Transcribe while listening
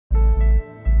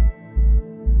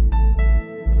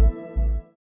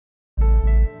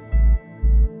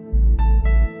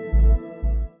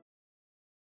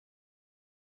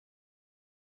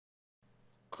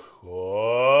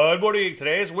Good morning.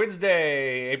 Today is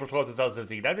Wednesday, April 12th,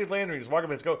 2015. I'm Landry. This market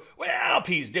minutes go. Well,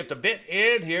 P's dipped a bit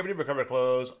in here, but did recover to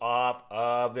close off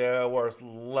of their worst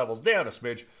levels, down a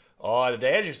smidge on the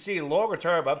day. As you see, longer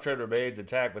term uptrend remains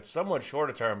intact, but somewhat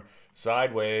shorter term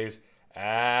sideways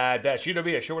at best. You know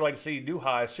me, I sure would like to see new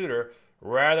highs sooner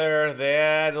rather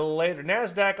than later.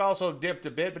 NASDAQ also dipped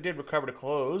a bit, but did recover to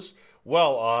close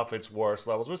well off its worst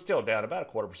levels, but still down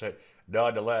about 0.25%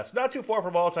 nonetheless. Not too far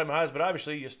from all-time highs, but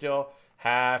obviously you still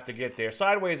have to get there.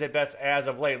 Sideways at best as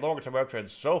of late. Longer-term uptrend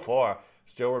so far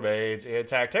still remains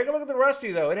intact. Take a look at the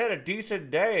Rusty, though. It had a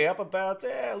decent day, up about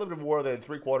a little bit more than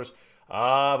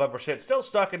 0.75%. Still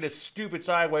stuck in this stupid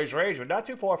sideways range, but not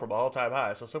too far from all-time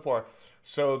highs. So far,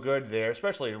 so good there,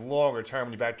 especially longer term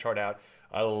when you back chart out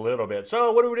a little bit.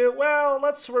 So what do? Well,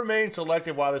 let's remain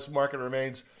selective while this market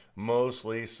remains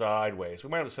mostly sideways. We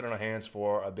might have to sit on our hands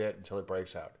for a bit until it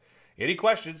breaks out. Any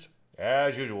questions?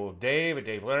 As usual, Dave at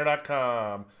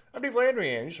DaveLandry.com. I'm Dave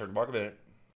Landry, and you just heard Market Minute.